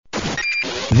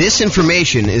This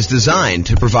information is designed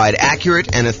to provide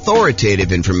accurate and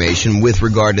authoritative information with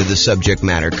regard to the subject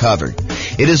matter covered.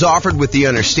 It is offered with the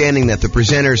understanding that the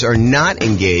presenters are not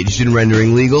engaged in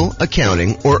rendering legal,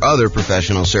 accounting, or other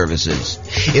professional services.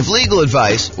 If legal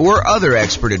advice or other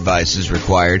expert advice is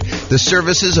required, the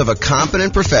services of a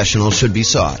competent professional should be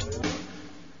sought.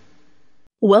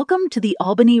 Welcome to the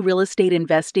Albany Real Estate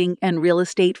Investing and Real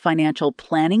Estate Financial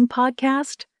Planning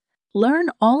Podcast. Learn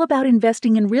all about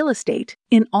investing in real estate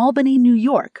in Albany, New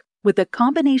York, with a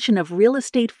combination of real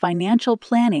estate financial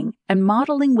planning and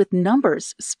modeling with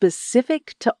numbers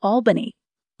specific to Albany,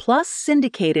 plus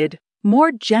syndicated,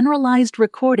 more generalized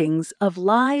recordings of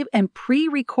live and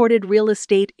pre-recorded real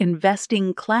estate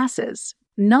investing classes,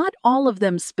 not all of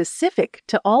them specific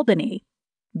to Albany.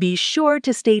 Be sure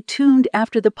to stay tuned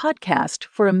after the podcast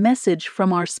for a message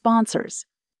from our sponsors.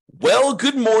 Well,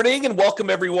 good morning and welcome,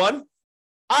 everyone.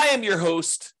 I am your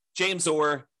host, James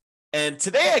Orr, and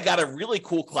today I got a really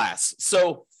cool class.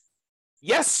 So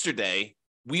yesterday,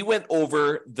 we went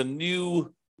over the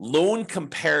new loan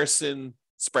comparison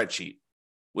spreadsheet,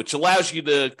 which allows you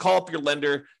to call up your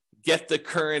lender, get the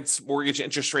current mortgage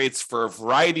interest rates for a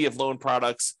variety of loan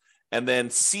products, and then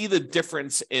see the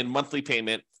difference in monthly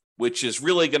payment, which is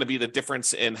really going to be the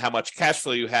difference in how much cash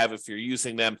flow you have if you're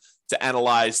using them to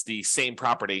analyze the same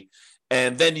property.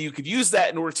 And then you could use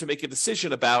that in order to make a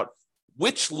decision about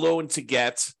which loan to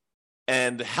get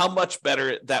and how much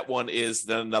better that one is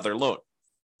than another loan.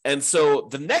 And so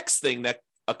the next thing that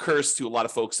occurs to a lot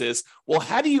of folks is, well,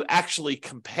 how do you actually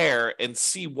compare and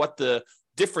see what the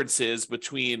difference is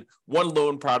between one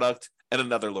loan product and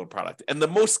another loan product? And the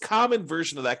most common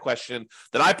version of that question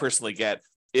that I personally get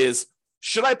is,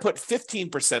 should I put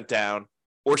 15% down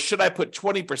or should I put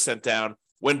 20% down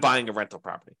when buying a rental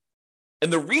property?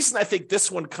 And the reason I think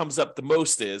this one comes up the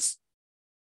most is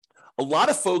a lot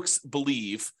of folks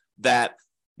believe that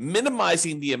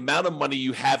minimizing the amount of money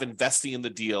you have investing in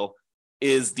the deal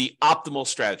is the optimal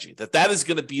strategy, that is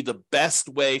going to be the best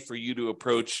way for you to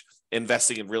approach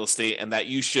investing in real estate, and that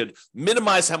you should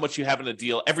minimize how much you have in a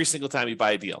deal every single time you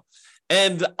buy a deal.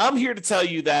 And I'm here to tell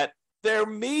you that there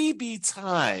may be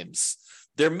times,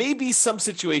 there may be some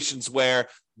situations where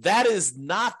that is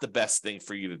not the best thing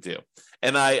for you to do.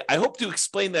 And I hope to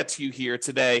explain that to you here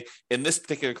today in this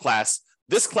particular class.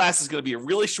 This class is going to be a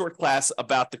really short class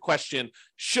about the question,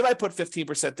 should I put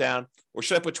 15% down or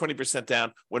should I put 20%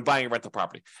 down when buying a rental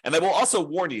property? And I will also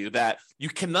warn you that you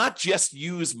cannot just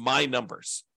use my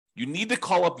numbers. You need to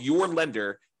call up your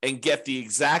lender and get the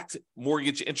exact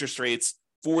mortgage interest rates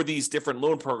for these different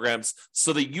loan programs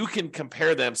so that you can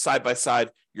compare them side by side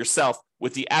yourself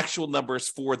with the actual numbers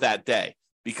for that day,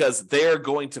 because they're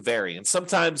going to vary. And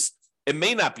sometimes it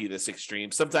may not be this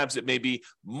extreme. Sometimes it may be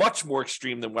much more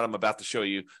extreme than what I'm about to show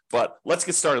you, but let's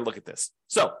get started and look at this.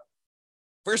 So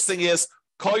first thing is,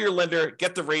 call your lender,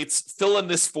 get the rates, fill in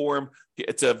this form.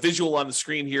 It's a visual on the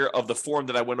screen here of the form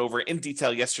that I went over in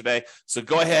detail yesterday. So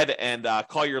go ahead and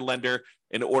call your lender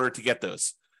in order to get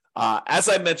those. As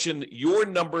I mentioned, your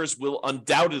numbers will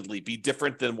undoubtedly be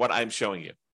different than what I'm showing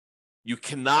you. You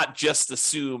cannot just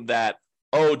assume that,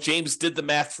 oh, James did the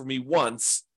math for me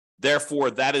once, therefore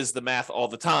that is the math all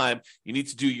the time. You need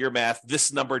to do your math.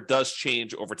 This number does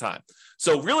change over time.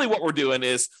 So really what we're doing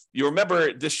is, you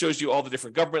remember this shows you all the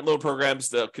different government loan programs,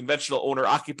 the conventional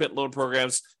owner-occupant loan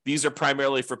programs. These are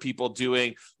primarily for people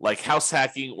doing like house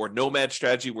hacking or nomad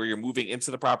strategy where you're moving into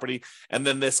the property. And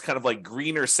then this kind of like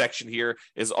greener section here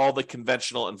is all the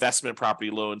conventional investment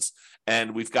property loans.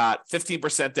 And we've got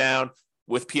 15% down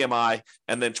with PMI,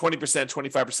 and then 20%,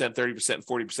 25%, 30%, and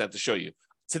 40% to show you.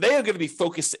 Today, I'm going to be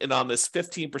focused in on this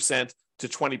 15% to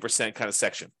 20% kind of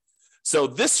section. So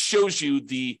this shows you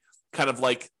the kind of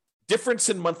like difference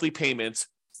in monthly payments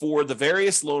for the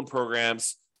various loan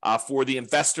programs for the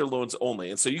investor loans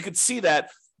only. And so you can see that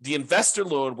the investor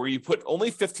loan where you put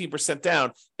only 15%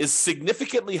 down is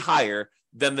significantly higher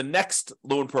than the next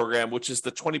loan program, which is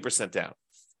the 20% down.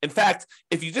 In fact,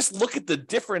 if you just look at the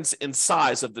difference in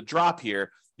size of the drop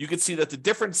here, you can see that the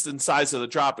difference in size of the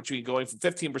drop between going from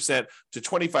 15% to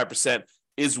 25%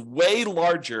 is way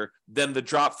larger than the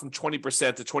drop from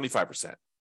 20% to 25%.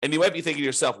 And you might be thinking to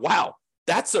yourself, wow,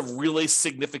 that's a really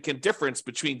significant difference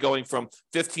between going from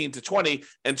 15 to 20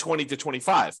 and 20 to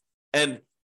 25. And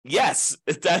yes,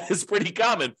 that is pretty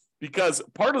common, because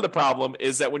part of the problem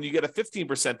is that when you get a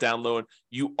 15% down loan,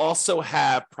 you also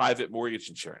have private mortgage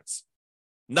insurance.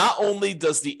 Not only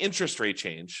does the interest rate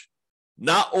change,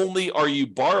 not only are you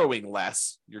borrowing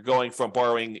less, you're going from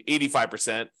borrowing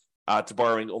 85% to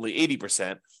borrowing only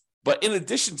 80%, but in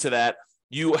addition to that,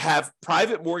 you have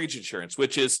private mortgage insurance,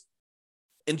 which is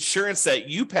insurance that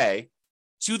you pay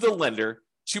to the lender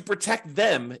to protect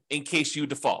them in case you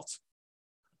default.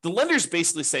 The lender's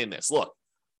basically saying this, look,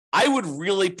 I would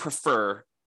really prefer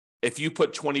if you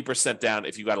put 20% down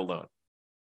if you got a loan.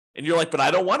 And you're like, but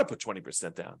I don't want to put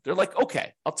 20% down. They're like,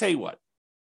 okay, I'll tell you what.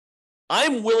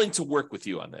 I'm willing to work with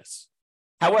you on this.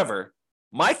 However,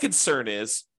 my concern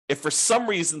is if for some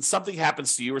reason something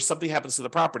happens to you or something happens to the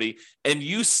property and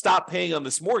you stop paying on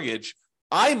this mortgage,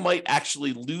 I might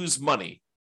actually lose money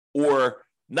or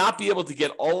not be able to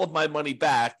get all of my money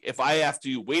back if I have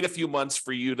to wait a few months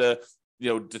for you to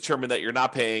determine that you're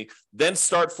not paying, then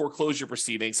start foreclosure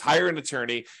proceedings, hire an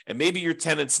attorney, and maybe your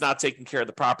tenant's not taking care of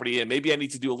the property, and maybe I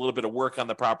need to do a little bit of work on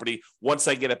the property once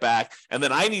I get it back, and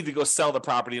then I need to go sell the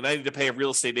property, and I need to pay a real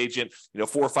estate agent,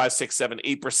 4, 5, 6, 7,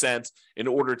 8% in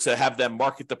order to have them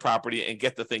market the property and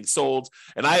get the thing sold.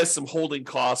 And I have some holding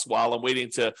costs while I'm waiting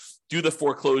to do the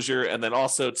foreclosure, and then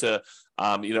also to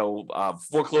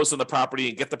foreclose on the property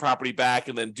and get the property back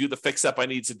and then do the fix up I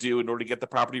need to do in order to get the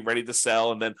property ready to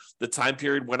sell. And then the time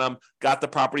period when I'm got the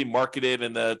property marketed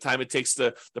and the time it takes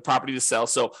the property to sell.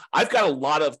 So I've got a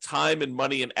lot of time and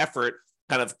money and effort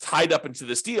kind of tied up into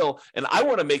this deal. And I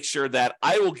want to make sure that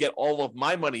I will get all of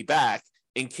my money back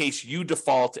in case you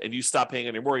default and you stop paying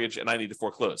on your mortgage and I need to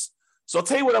foreclose. So I'll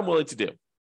tell you what I'm willing to do.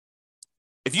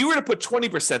 If you were to put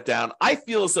 20% down, I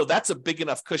feel as though that's a big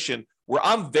enough cushion where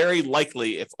I'm very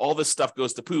likely, if all this stuff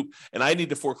goes to poop and I need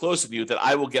to foreclose on you, that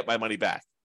I will get my money back.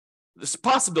 There's a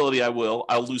possibility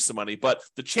I'll lose some money, but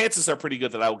the chances are pretty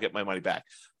good that I will get my money back.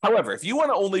 However, if you want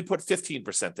to only put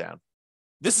 15% down,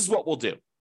 this is what we'll do.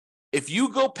 If you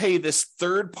go pay this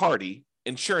third-party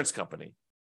insurance company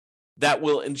that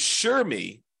will insure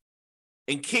me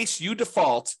in case you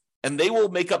default, and they will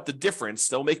make up the difference,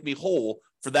 they'll make me whole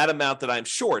for that amount that I'm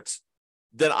short,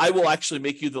 then I will actually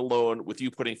make you the loan with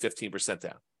you putting 15%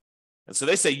 down. And so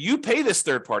they say, you pay this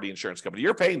third-party insurance company,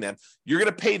 you're paying them, you're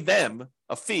going to pay them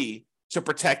a fee to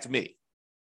protect me.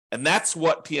 And that's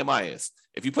what PMI is.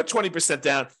 If you put 20%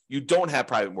 down, you don't have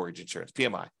private mortgage insurance,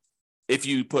 PMI. If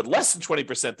you put less than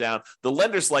 20% down, the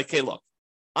lender's like, hey, look,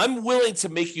 I'm willing to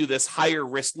make you this higher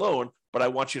risk loan, but I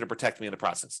want you to protect me in the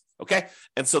process, okay?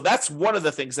 And so that's one of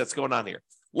the things that's going on here.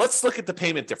 Let's look at the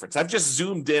payment difference. I've just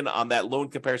zoomed in on that loan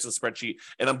comparison spreadsheet,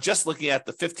 and I'm just looking at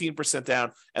the 15%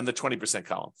 down and the 20%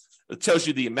 column. It tells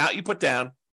you the amount you put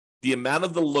down, the amount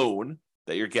of the loan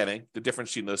that you're getting, the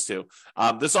difference between those two.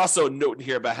 There's also a note in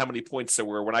here about how many points there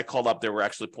were. When I called up, there were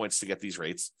actually points to get these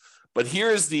rates. But here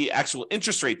is the actual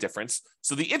interest rate difference.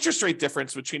 So the interest rate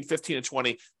difference between 15 and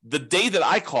 20, the day that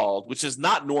I called, which is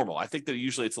not normal. I think that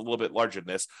usually it's a little bit larger than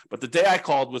this, but the day I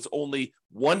called was only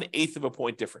 1/8 of a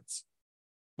point difference,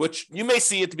 which you may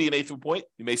see it to be 1/8 of a point.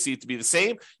 You may see it to be the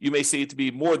same. You may see it to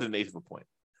be more than 1/8 of a point.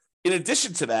 In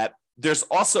addition to that, there's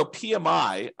also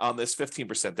PMI on this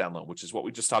 15% down loan, which is what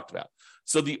we just talked about.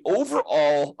 So the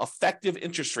overall effective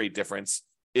interest rate difference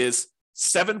is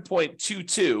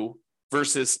 7.22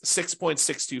 versus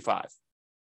 6.625.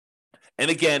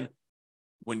 And again,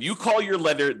 when you call your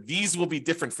lender, these will be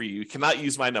different for you. You cannot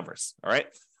use my numbers, all right?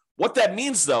 What that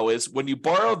means, though, is when you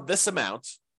borrow this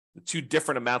amount, the two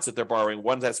different amounts that they're borrowing,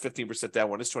 one has 15% down,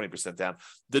 one is 20% down,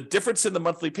 the difference in the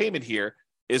monthly payment here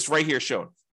is right here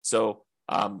shown. So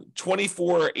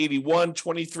 $24.81,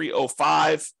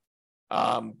 $23.05.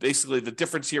 Basically, the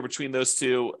difference here between those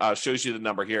two shows you the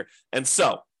number here. And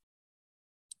so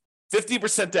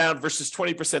 50% down versus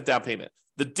 20% down payment.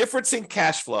 The difference in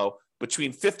cash flow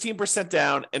between 15%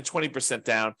 down and 20%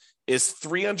 down is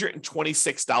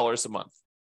 $326 a month.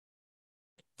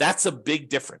 That's a big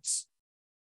difference.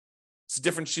 It's the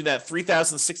difference between that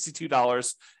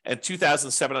 $3,062 and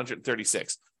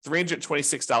 $2,736,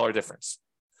 $326 difference.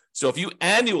 So if you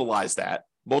annualize that,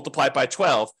 multiply it by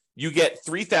 12, you get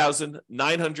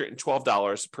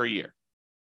 $3,912 per year.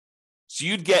 So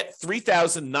you'd get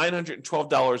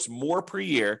 $3,912 more per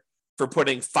year for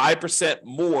putting 5%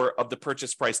 more of the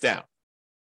purchase price down.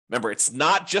 Remember, it's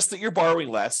not just that you're borrowing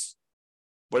less,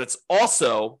 but it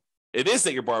is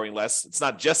that you're borrowing less. It's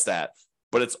not just that,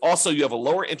 but it's also you have a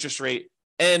lower interest rate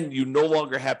and you no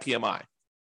longer have PMI.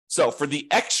 So for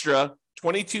the extra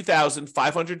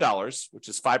 $22,500, which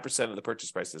is 5% of the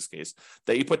purchase price in this case,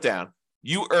 that you put down,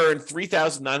 you earn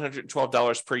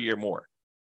 $3,912 per year more,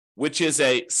 which is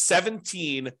a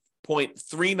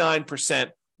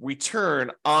 17.39%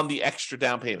 return on the extra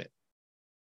down payment.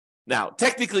 Now,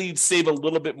 technically, you'd save a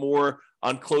little bit more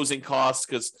on closing costs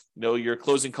because your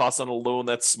closing costs on a loan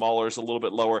that's smaller is a little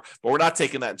bit lower, but we're not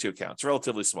taking that into account. It's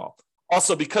relatively small.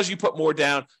 Also, because you put more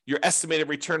down, your estimated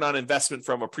return on investment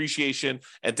from appreciation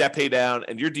and debt pay down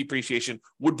and your depreciation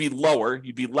would be lower.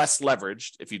 You'd be less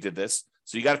leveraged if you did this.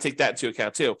 So you got to take that into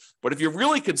account too. But if you're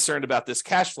really concerned about this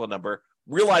cash flow number,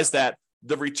 realize that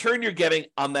the return you're getting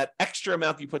on that extra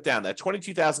amount you put down, that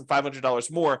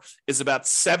 $22,500 more, is about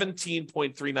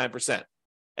 17.39%.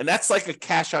 And that's like a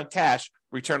cash on cash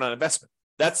return on investment.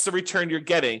 That's the return you're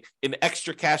getting in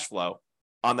extra cash flow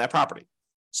on that property.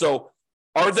 So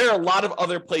are there a lot of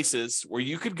other places where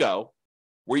you could go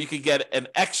where you could get an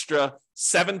extra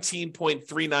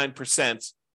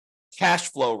 17.39%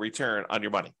 cash flow return on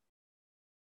your money?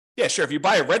 Yeah, sure. If you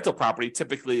buy a rental property,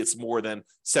 typically it's more than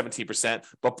 17%,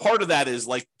 but part of that is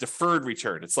like deferred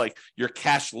return. It's like your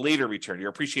cash later return, your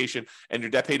appreciation and your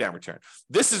debt pay down return.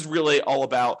 This is really all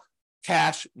about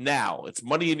cash now. It's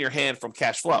money in your hand from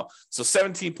cash flow. So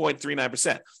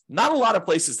 17.39%. Not a lot of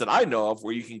places that I know of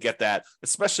where you can get that,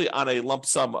 especially on a lump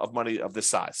sum of money of this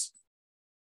size.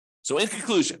 So in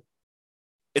conclusion,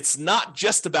 it's not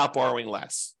just about borrowing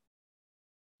less.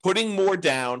 Putting more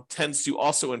down tends to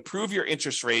also improve your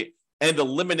interest rate and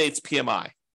eliminates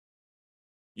PMI.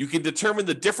 You can determine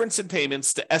the difference in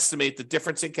payments to estimate the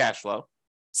difference in cash flow,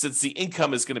 since the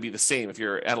income is going to be the same if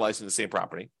you're analyzing the same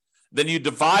property. Then you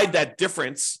divide that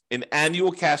difference in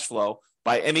annual cash flow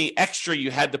by any extra you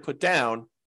had to put down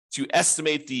to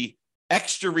estimate the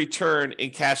extra return in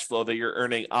cash flow that you're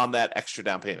earning on that extra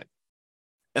down payment.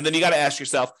 And then you got to ask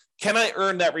yourself, can I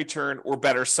earn that return or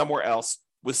better somewhere else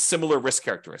with similar risk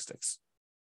characteristics?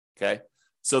 Okay.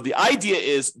 So the idea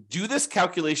is do this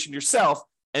calculation yourself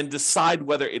and decide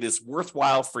whether it is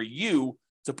worthwhile for you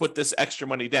to put this extra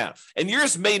money down. And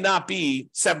yours may not be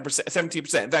 7%,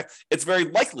 17%. In fact, it's very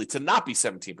likely to not be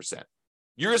 17%.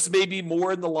 Yours may be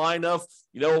more in the line of,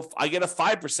 if I get a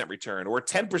 5% return or a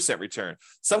 10% return.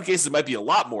 Some cases it might be a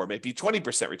lot more, maybe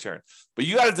 20% return. But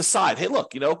you got to decide, hey,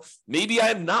 look, maybe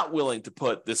I'm not willing to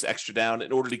put this extra down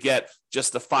in order to get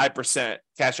just the 5%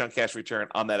 cash on cash return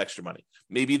on that extra money.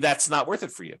 Maybe that's not worth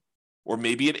it for you. Or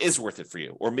maybe it is worth it for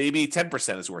you. Or maybe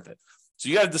 10% is worth it. So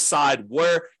you got to decide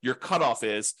where your cutoff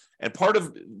is. And part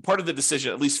of the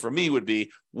decision, at least for me, would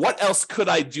be what else could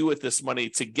I do with this money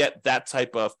to get that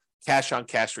type of cash on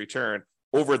cash return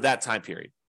over that time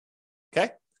period.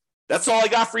 Okay. That's all I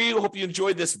got for you. Hope you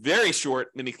enjoyed this very short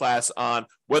mini class on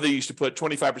whether you should put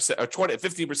 25% or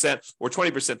 15% or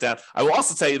 20% down. I will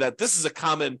also tell you that this is a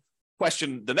common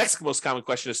question. The next most common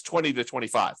question is 20 to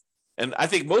 25. And I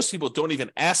think most people don't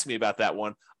even ask me about that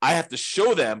one. I have to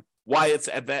show them why it's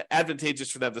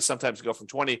advantageous for them to sometimes go from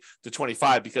 20 to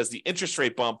 25 because the interest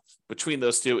rate bump between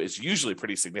those two is usually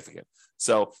pretty significant.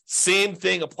 So same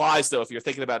thing applies, though, if you're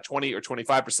thinking about 20 or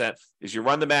 25%, is you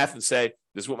run the math and say,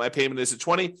 this is what my payment is at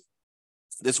 20,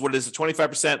 this is what it is at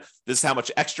 25%, this is how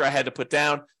much extra I had to put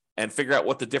down, and figure out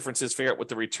what the difference is, figure out what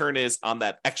the return is on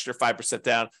that extra 5%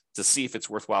 down to see if it's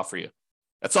worthwhile for you.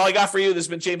 That's all I got for you. This has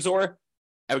been James Orr.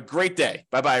 Have a great day.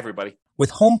 Bye-bye, everybody.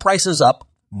 With home prices up,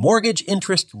 mortgage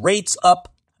interest rates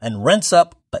up, and rents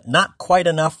up, but not quite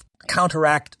enough to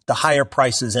counteract the higher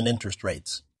prices and interest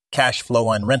rates. Cash flow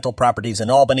on rental properties in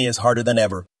Albany is harder than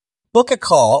ever. Book a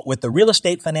call with the Real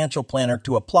Estate Financial Planner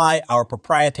to apply our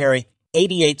proprietary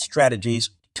 88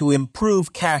 strategies to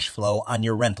improve cash flow on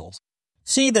your rentals.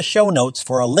 See the show notes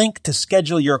for a link to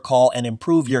schedule your call and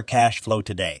improve your cash flow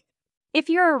today. If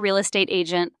you're a real estate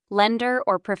agent, lender,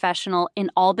 or professional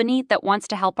in Albany that wants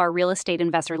to help our real estate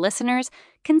investor listeners,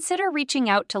 consider reaching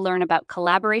out to learn about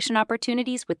collaboration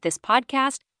opportunities with this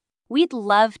podcast. We'd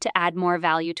love to add more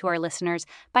value to our listeners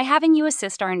by having you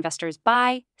assist our investors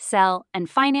buy, sell, and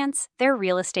finance their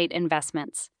real estate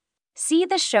investments. See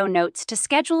the show notes to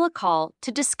schedule a call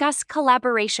to discuss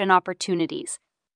collaboration opportunities.